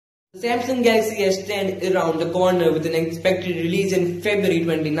The Samsung Galaxy S10 is around the corner with an expected release in February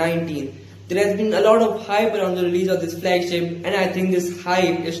 2019. There has been a lot of hype around the release of this flagship, and I think this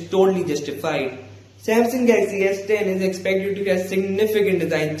hype is totally justified. Samsung Galaxy S10 is expected to get significant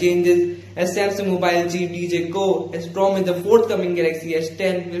design changes, as Samsung Mobile chief DJ Ko has promised the forthcoming Galaxy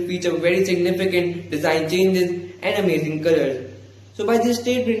S10 will feature very significant design changes and amazing colors. So by this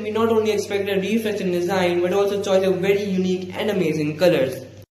statement, we not only expect a refresh in design but also choice of very unique and amazing colors.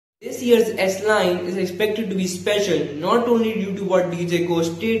 This year's S line is expected to be special not only due to what DJ Ko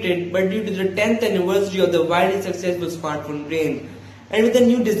stated but due to the 10th anniversary of the widely successful smartphone range. And with the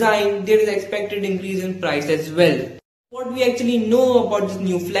new design, there is expected increase in price as well. What we actually know about this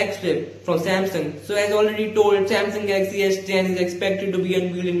new flagship from Samsung. So as already told, Samsung Galaxy S10 is expected to be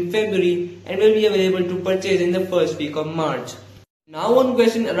unveiled in February and will be available to purchase in the first week of March. Now one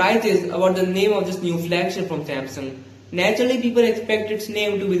question arises about the name of this new flagship from Samsung. Naturally, people expect its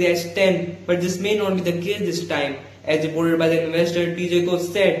name to be the S10, but this may not be the case this time. As reported by the investor, DJ Ko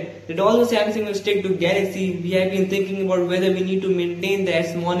said that although Samsung will stick to Galaxy, we have been thinking about whether we need to maintain the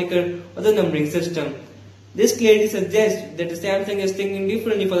S moniker or the numbering system. This clearly suggests that the Samsung is thinking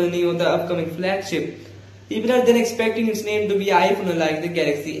differently for the name of the upcoming flagship. People are then expecting its name to be iPhone like the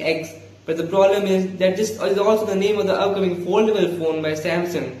Galaxy X, but the problem is that this is also the name of the upcoming foldable phone by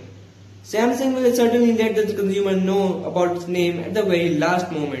Samsung. Samsung will certainly let the consumer know about its name at the very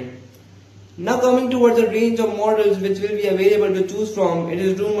last moment. Now coming towards the range of models which will be available to choose from, it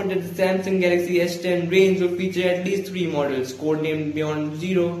is rumored that the Samsung Galaxy S10 range will feature at least 3 models, codenamed Beyond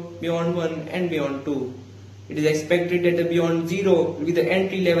 0, Beyond 1 and Beyond 2. It is expected that the Beyond 0 will be the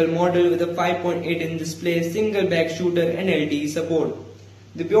entry-level model with a 5.8-inch display, single back shooter and LTE support.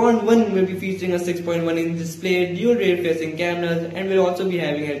 The Beyond 1 will be featuring a 6.1-inch display, dual rear-facing cameras and will also be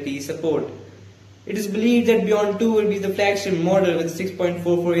having LTE support. It is believed that Beyond 2 will be the flagship model with a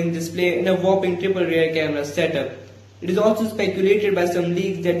 6.44-inch display and a whopping triple rear camera setup. It is also speculated by some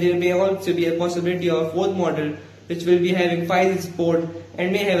leaks that there may also be a possibility of a fourth model which will be having 5G support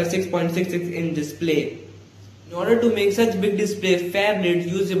and may have a 6.66-inch display. In order to make such big display phablets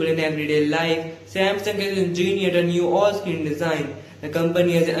usable in everyday life, Samsung has engineered a new all-screen design. The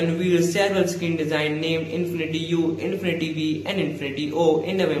company has unveiled several screen designs named Infinity U, Infinity V and Infinity O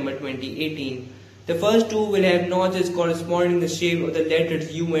in November 2018. The first two will have notches corresponding to the shape of the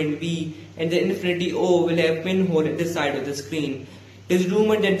letters U and V, and the Infinity O will have pinhole at the side of the screen. It is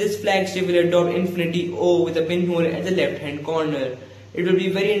rumored that this flagship will adopt Infinity O with a pinhole at the left-hand corner. It will be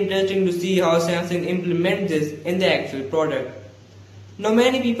very interesting to see how Samsung implements this in the actual product. Now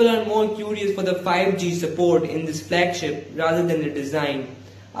many people are more curious for the 5G support in this flagship rather than the design.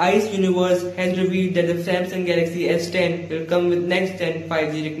 ICE Universe has revealed that the Samsung Galaxy S10 will come with next-gen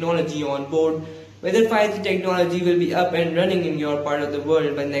 5G technology on board. Whether 5G technology will be up and running in your part of the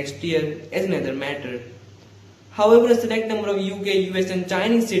world by next year is another matter. However, a select number of UK, US and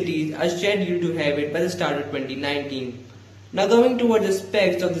Chinese cities are scheduled to have it by the start of 2019. Now coming towards the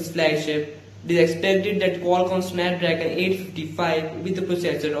specs of this flagship, it is expected that Qualcomm Snapdragon 855 will be the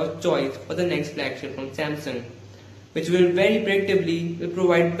processor of choice for the next flagship from Samsung, which will very predictably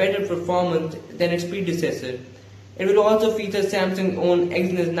provide better performance than its predecessor. It will also feature Samsung's own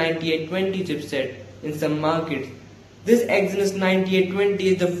Exynos 9820 chipset in some markets. This Exynos 9820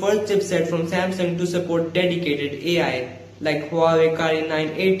 is the first chipset from Samsung to support dedicated AI, like Huawei Kirin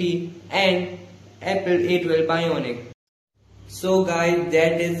 980 and Apple A12 Bionic. So guys,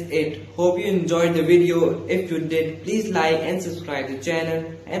 that is it. Hope you enjoyed the video. If you did, please like and subscribe the channel,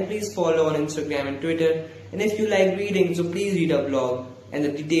 and please follow on Instagram and Twitter. And if you like reading, so please read our blog, and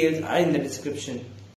the details are in the description.